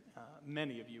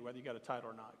 Many of you, whether you got a title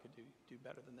or not, could do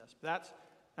better than this. But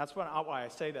that's why I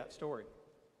say that story.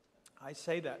 I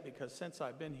say that because since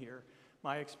I've been here,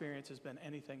 my experience has been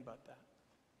anything but that.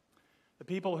 The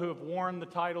people who have worn the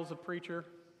titles of preacher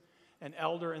and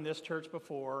elder in this church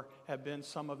before have been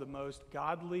some of the most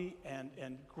godly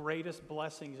and greatest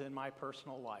blessings in my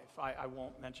personal life. I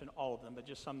won't mention all of them, but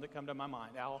just some that come to my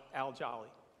mind. Al Jolly,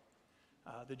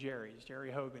 the Jerrys,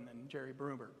 Jerry Hogan and Jerry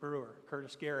Brewer,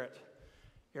 Curtis Garrett,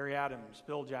 Gary Adams,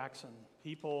 Bill Jackson,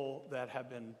 people that have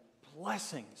been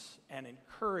blessings and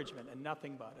encouragement and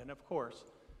nothing but. And of course,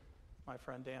 my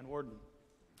friend Dan Warden.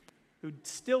 who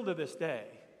still to this day,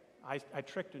 I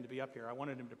tricked him to be up here. I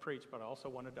wanted him to preach, but I also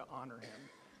wanted to honor him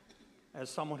as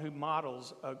someone who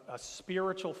models a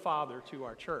spiritual father to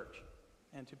our church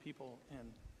and to people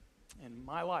in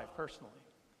my life personally.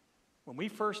 When we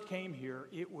first came here,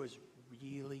 it was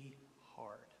really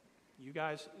hard. You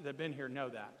guys that have been here know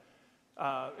that.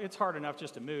 It's hard enough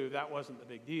just to move. That wasn't the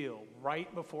big deal.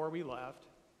 Right before we left,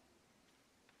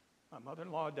 my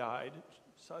mother-in-law died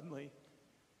suddenly.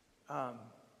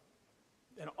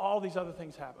 And all these other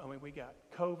things happened. I mean, we got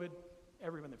COVID.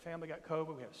 Everyone in the family got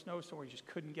COVID. We had a snowstorm. We just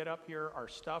couldn't get up here. Our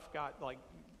stuff got,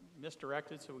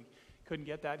 misdirected, so we couldn't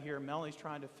get that here. Melanie's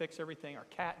trying to fix everything. Our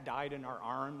cat died in our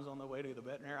arms on the way to the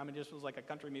veterinary. I mean, it just was like a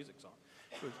country music song.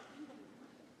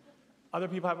 Other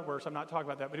people have it worse. I'm not talking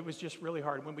about that, but it was just really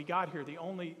hard. When we got here, the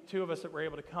only two of us that were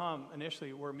able to come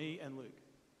initially were me and Luke.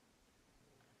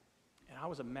 And I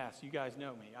was a mess. You guys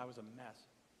know me. I was a mess.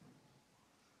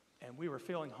 And we were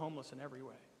feeling homeless in every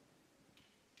way.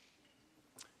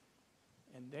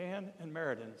 And Dan and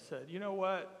Meriden said, you know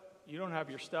what? You don't have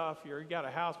your stuff. You got a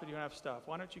house, but you don't have stuff.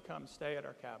 Why don't you come stay at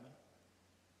our cabin?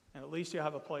 And at least you'll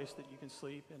have a place that you can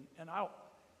sleep. And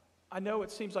I know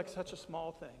it seems like such a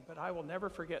small thing, but I will never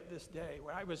forget this day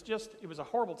where it was a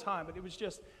horrible time, but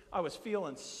I was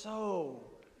feeling so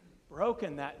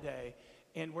broken that day.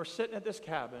 And we're sitting at this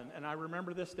cabin, and I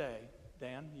remember this day.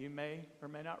 Dan, you may or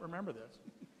may not remember this.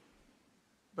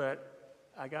 But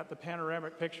I got the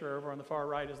panoramic picture over on the far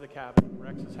right is the cabin,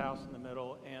 Rex's house in the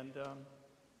middle, and a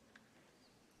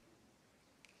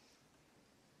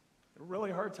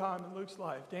really hard time in Luke's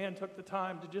life. Dan took the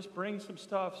time to just bring some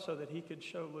stuff so that he could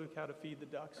show Luke how to feed the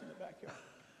ducks in the backyard.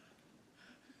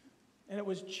 And it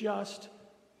was just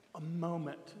a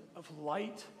moment of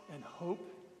light and hope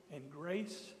and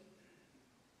grace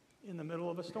in the middle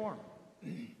of a storm.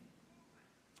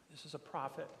 This is a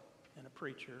prophet and a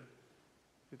preacher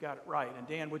who got it right. And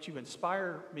Dan, what you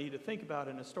inspire me to think about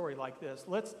in a story like this,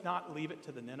 let's not leave it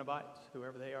to the Ninevites,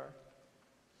 whoever they are,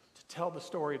 to tell the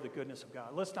story of the goodness of God.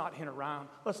 Let's not hint around.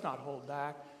 Let's not hold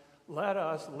back. Let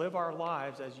us live our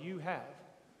lives as you have,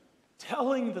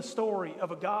 telling the story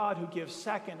of a God who gives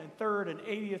second and third and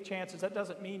 80th chances. That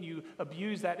doesn't mean you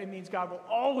abuse that. It means God will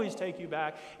always take you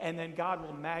back, and then God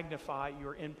will magnify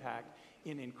your impact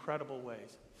in incredible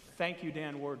ways. Thank you,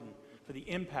 Dan Worden, for the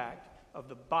impact of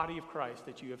the body of Christ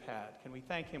that you have had. Can we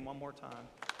thank him one more time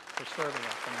for serving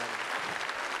us tonight?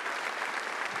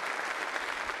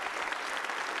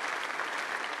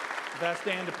 I've asked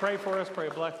Dan to pray for us, pray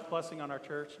a blessing on our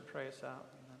church, and pray us out.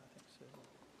 And then I think Sid will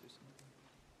do something.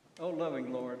 Oh,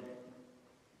 loving Lord,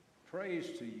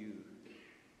 praise to you,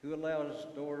 who allows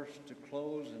doors to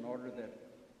close in order that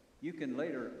you can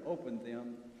later open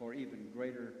them for even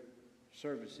greater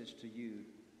services to you.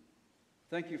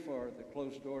 Thank you for the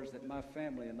closed doors that my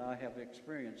family and I have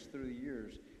experienced through the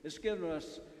years. It's given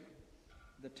us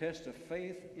the test of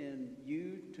faith in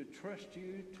you, to trust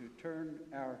you, to turn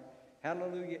our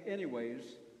hallelujah anyways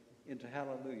into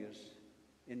hallelujahs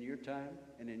in your time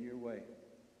and in your way.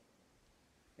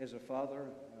 As a father,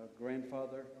 a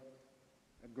grandfather,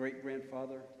 a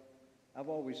great-grandfather, I've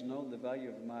always known the value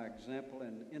of my example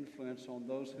and influence on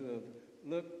those who have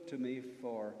looked to me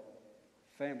for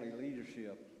family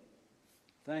leadership.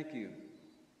 Thank you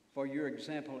for your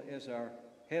example as our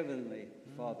Heavenly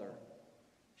Father,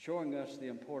 showing us the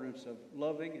importance of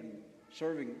loving and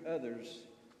serving others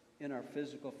in our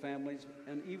physical families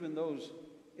and even those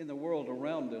in the world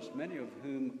around us, many of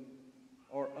whom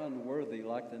are unworthy,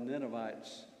 like the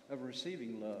Ninevites, of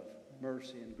receiving love,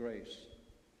 mercy, and grace,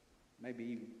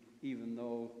 maybe even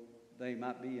though they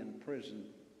might be in prison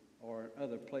or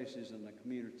other places in the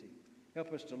community.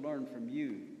 Help us to learn from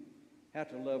you how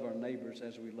to love our neighbors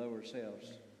as we love ourselves.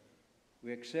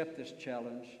 We accept this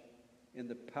challenge in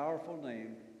the powerful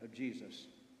name of Jesus.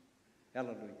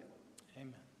 Hallelujah.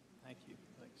 Amen. Thank you.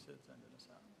 Like Sid said.